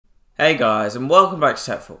Hey guys, and welcome back to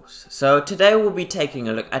TechForce. So today we'll be taking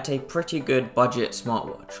a look at a pretty good budget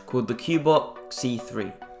smartwatch called the Cubot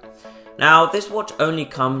C3. Now this watch only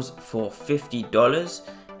comes for $50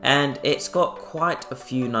 and it's got quite a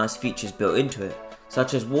few nice features built into it,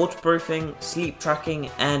 such as waterproofing, sleep tracking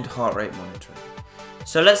and heart rate monitoring.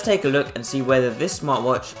 So let's take a look and see whether this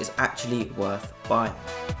smartwatch is actually worth buying.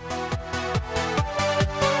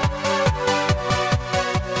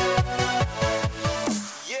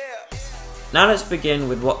 Now let's begin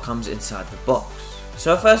with what comes inside the box.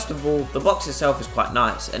 So first of all, the box itself is quite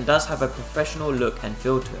nice and does have a professional look and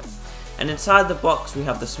feel to it. And inside the box we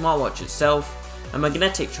have the smartwatch itself, a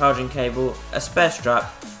magnetic charging cable, a spare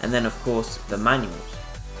strap, and then of course the manuals.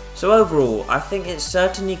 So overall, I think it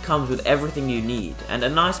certainly comes with everything you need, and a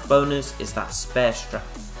nice bonus is that spare strap.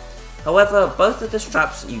 However, both of the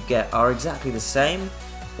straps you get are exactly the same,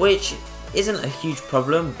 which isn't a huge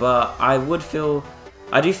problem, but I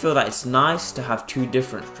do feel that it's nice to have two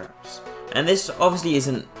different straps. And this obviously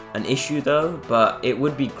isn't an issue though, but it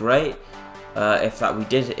would be great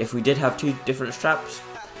if we did have two different straps.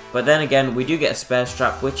 But then again, we do get a spare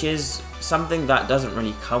strap, which is something that doesn't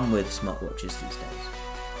really come with smartwatches these days.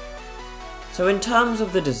 So in terms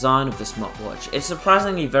of the design of the smartwatch, it's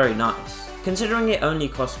surprisingly very nice. Considering it only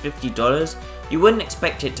costs $50, you wouldn't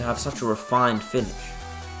expect it to have such a refined finish.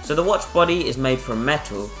 So the watch body is made from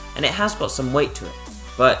metal and it has got some weight to it,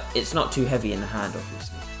 but it's not too heavy in the hand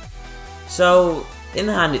obviously. So in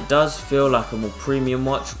the hand it does feel like a more premium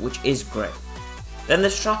watch, which is great. Then the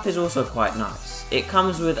strap is also quite nice. It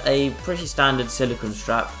comes with a pretty standard silicone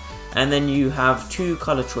strap, and then you have two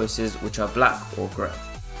color choices which are black or grey.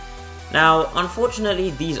 Now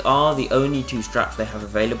unfortunately these are the only two straps they have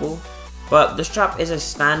available, but the strap is a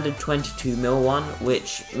standard 22mm one,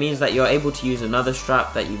 which means that you're able to use another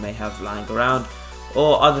strap that you may have lying around,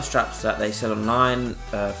 or other straps that they sell online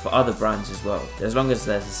for other brands as well, as long as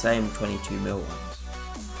there's the same 22mm ones.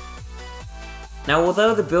 Now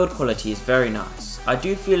although the build quality is very nice, I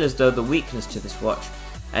do feel as though the weakness to this watch,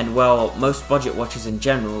 and well, most budget watches in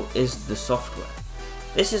general, is the software.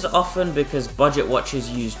 This is often because budget watches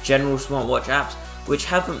use general smartwatch apps which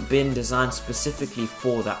haven't been designed specifically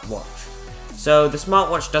for that watch. So the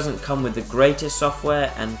smartwatch doesn't come with the greatest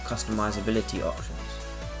software and customizability options.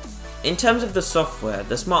 In terms of the software,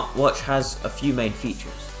 the smartwatch has a few main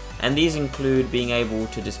features, and these include being able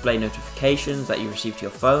to display notifications that you receive to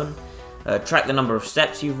your phone, track the number of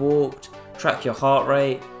steps you've walked, track your heart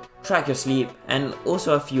rate, track your sleep, and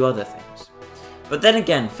also a few other things. But then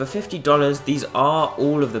again, for $50, these are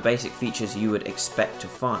all of the basic features you would expect to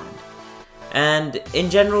find. And in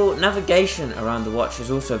general, navigation around the watch is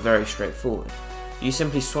also very straightforward. You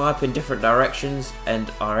simply swipe in different directions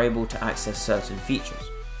and are able to access certain features.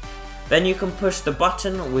 Then you can push the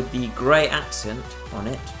button with the grey accent on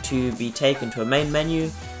it to be taken to a main menu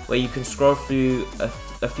where you can scroll through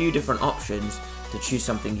a few different options to choose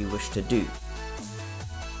something you wish to do.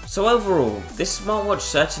 So overall, this smartwatch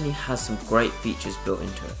certainly has some great features built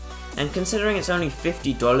into it, and considering it's only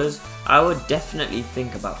 $50, I would definitely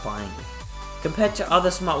think about buying it. Compared to other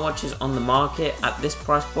smartwatches on the market at this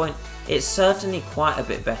price point, it's certainly quite a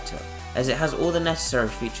bit better, as it has all the necessary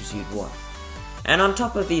features you'd want. And on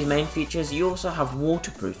top of these main features, you also have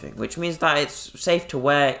waterproofing, which means that it's safe to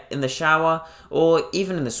wear in the shower or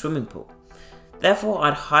even in the swimming pool. Therefore,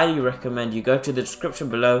 I'd highly recommend you go to the description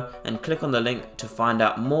below and click on the link to find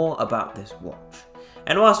out more about this watch.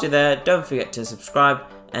 And whilst you're there, don't forget to subscribe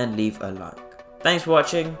and leave a like. Thanks for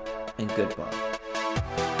watching, and goodbye.